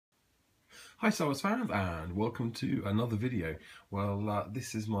Hi Star Wars fans, and welcome to another video. Well,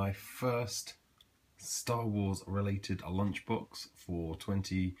 this is my first Star Wars related lunchbox for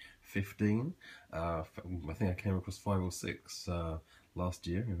 2015. I think I came across 5 or 6 last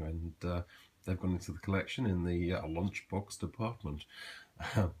year, and they've gone into the collection in the lunchbox department,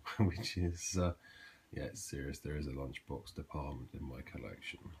 which is, yeah, it's serious. There is a lunchbox department in my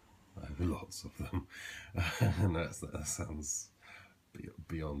collection. I have lots of them, and that sounds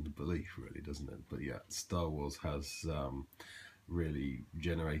beyond belief, really, doesn't it? But yeah, Star Wars has really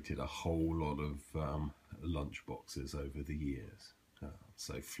generated a whole lot of lunch boxes over the years.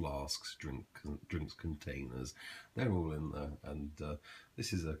 So flasks, drinks containers, they're all in there, and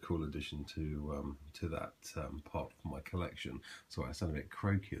this is a cool addition to that part of my collection. So I sound a bit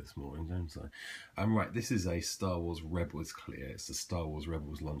croaky this morning, don't I? Right, this is a Star Wars Rebels clear. It's the Star Wars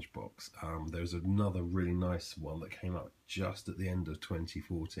Rebels lunchbox. There's another really nice one that came out just at the end of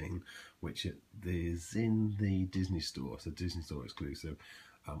 2014, which is in the Disney store. It's a Disney store exclusive,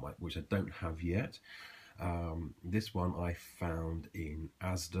 which I don't have yet. This one I found in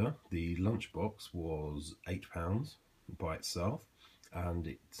ASDA. The lunchbox was £8 by itself, and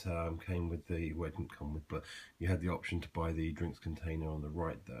it came with the, well, it didn't come with, but you had the option to buy the drinks container on the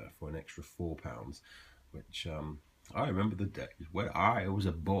right there for an extra £4, which I remember the days where I was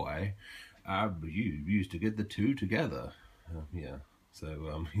a boy. You used to get the two together. Yeah.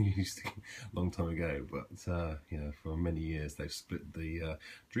 So long time ago, but yeah, for many years they've split the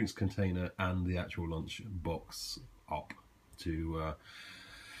drinks container and the actual lunch box up to,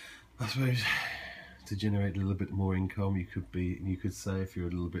 I suppose, to generate a little bit more income. You could say, if you're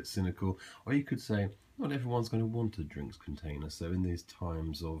a little bit cynical, or you could say not everyone's going to want a drinks container. So in these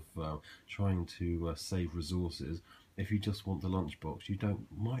times of trying to save resources, if you just want the lunchbox, you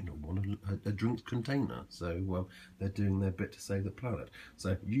might not want a drinks container. So they're doing their bit to save the planet.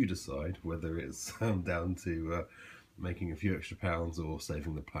 So you decide whether it's down to making a few extra pounds or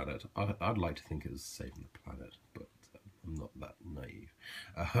saving the planet. I'd like to think it's saving the planet, but I'm not that naive.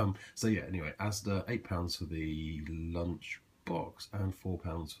 So yeah, anyway, ASDA, £8 for the lunch box and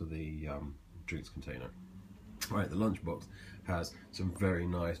 £4 for the drinks container. Right, the lunch box has some very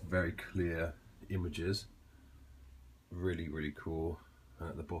nice, very clear images. Really, really cool. And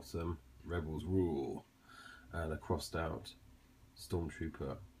at the bottom, Rebels Rule, and a crossed out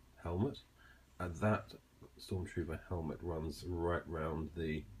Stormtrooper helmet. And that Stormtrooper helmet runs right round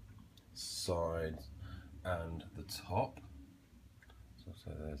the sides and the top.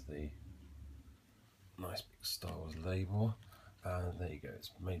 So there's the nice big Star Wars label, and there you go.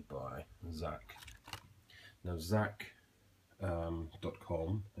 It's made by Zach. Now Zach.com.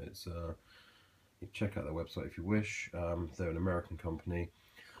 It's you can check out their website if you wish. They're an American company.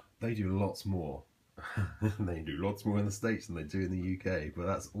 They do lots more. They do lots more in the States than they do in the UK, but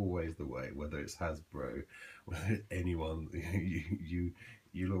that's always the way. Whether it's Hasbro, whether it's anyone,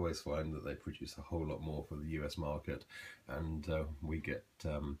 you'll always find that they produce a whole lot more for the US market, and we get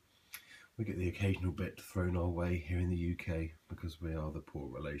the occasional bit thrown our way here in the UK because we are the poor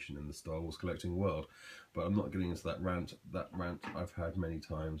relation in the Star Wars collecting world. But I'm not getting into that rant. That rant I've had many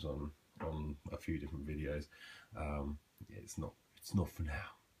times on a few different videos. It's not for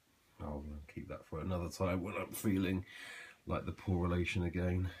now. I'll keep that for another time when I'm feeling like the poor relation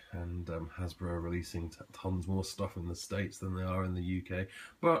again, and Hasbro are releasing tons more stuff in the States than they are in the UK.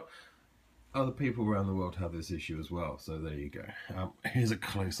 But other people around the world have this issue as well, so there you go. Here's a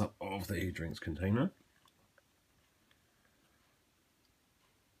close-up of the drinks container.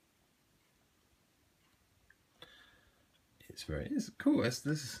 It's cool. It's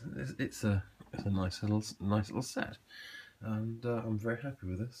a nice little set, and I'm very happy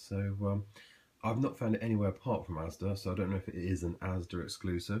with this. So I've not found it anywhere apart from ASDA, so I don't know if it is an ASDA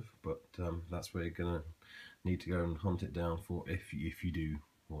exclusive, but that's where you're gonna need to go and hunt it down for if you do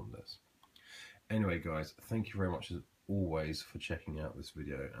want this. Anyway, guys, thank you very much as always for checking out this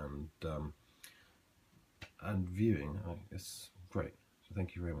video and viewing. It's great. So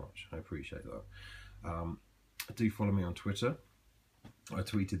thank you very much. I appreciate that. Do follow me on Twitter. I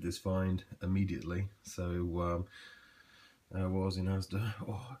tweeted this find immediately, so I was in ASDA,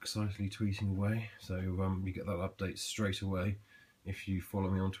 excitedly tweeting away. So you get that update straight away if you follow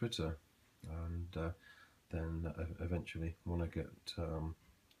me on Twitter, and then eventually when I get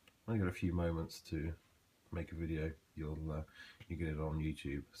a few moments to make a video, you get it on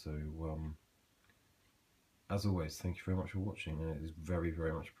YouTube. So as always, thank you very much for watching, and it is very,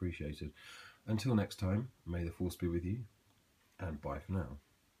 very much appreciated. Until next time, may the Force be with you, and bye for now.